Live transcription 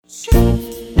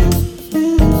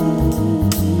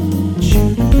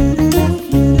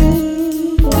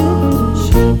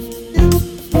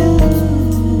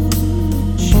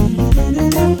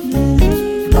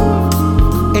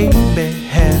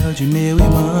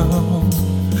irmão.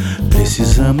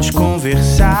 Precisamos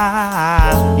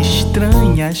conversar.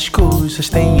 Estranhas coisas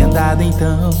têm andado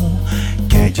então,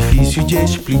 que é difícil de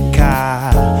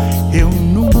explicar. Eu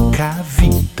nunca vi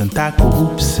tanta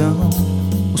corrupção.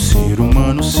 O ser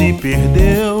humano se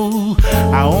perdeu.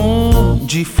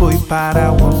 Aonde foi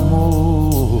parar o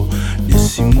amor?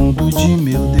 Nesse mundo de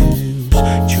meu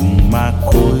Deus, de uma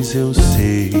coisa eu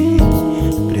sei,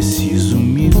 preciso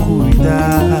me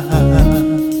cuidar.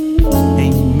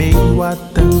 Em meio a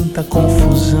tanta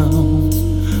confusão,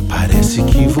 parece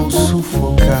que vou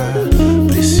sufocar.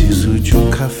 Preciso de um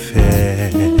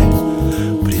café,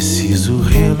 preciso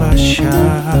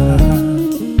relaxar.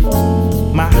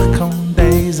 Marca um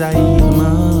 10 aí,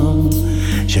 irmão,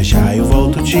 já já eu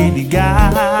volto te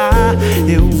ligar.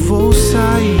 Eu vou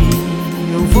sair,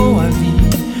 eu vou ali.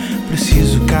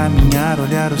 Preciso caminhar,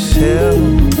 olhar o céu.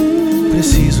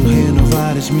 Preciso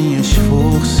renovar as minhas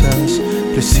forças.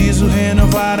 Preciso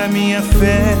renovar a minha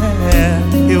fé.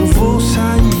 Eu vou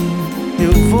sair,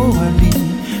 eu vou ali.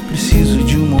 Preciso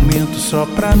de um momento só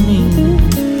pra mim.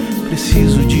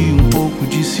 Preciso de um pouco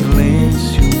de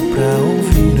silêncio pra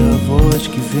ouvir a voz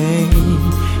que vem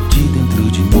de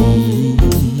dentro de mim.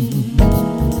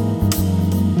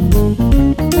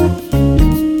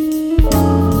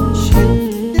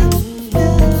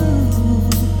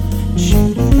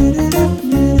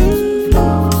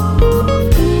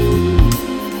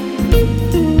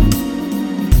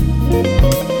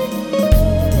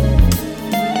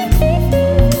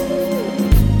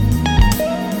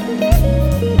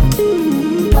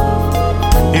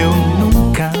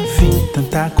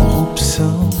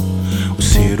 Corrupção, o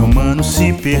ser humano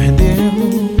se perdeu.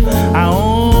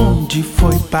 Aonde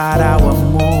foi parar o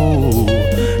amor?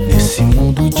 Nesse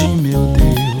mundo de meu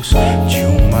Deus, de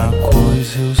uma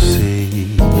coisa eu sei,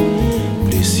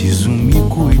 preciso me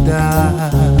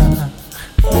cuidar.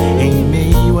 Em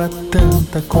meio a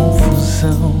tanta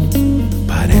confusão,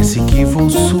 parece que vou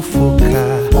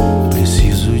sufocar.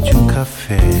 Preciso de um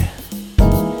café,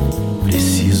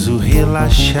 preciso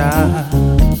relaxar.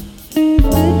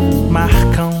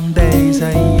 Marca um 10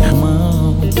 aí,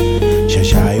 irmão, já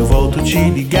já eu volto te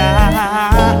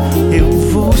ligar. Eu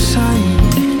vou sair,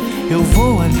 eu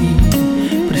vou ali.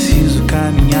 Preciso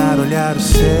caminhar, olhar o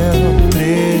céu.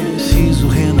 Preciso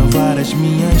renovar as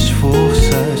minhas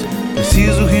forças.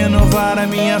 Preciso renovar a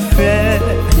minha fé.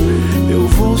 Eu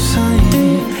vou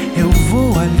sair, eu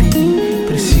vou ali.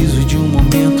 Preciso de um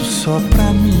momento só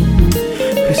pra mim.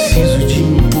 Preciso de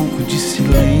um pouco de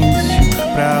silêncio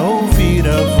pra ouvir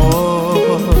a voz.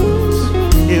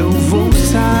 Eu vou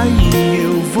sair,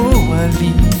 eu vou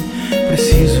ali.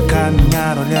 Preciso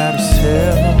caminhar, olhar o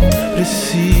céu.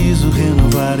 Preciso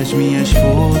renovar as minhas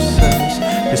forças.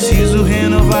 Preciso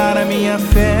renovar a minha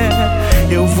fé.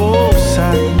 Eu vou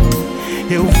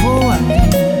sair, eu vou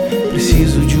ali.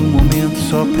 Preciso de um momento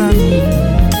só pra mim.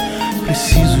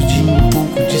 Preciso de um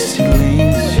pouco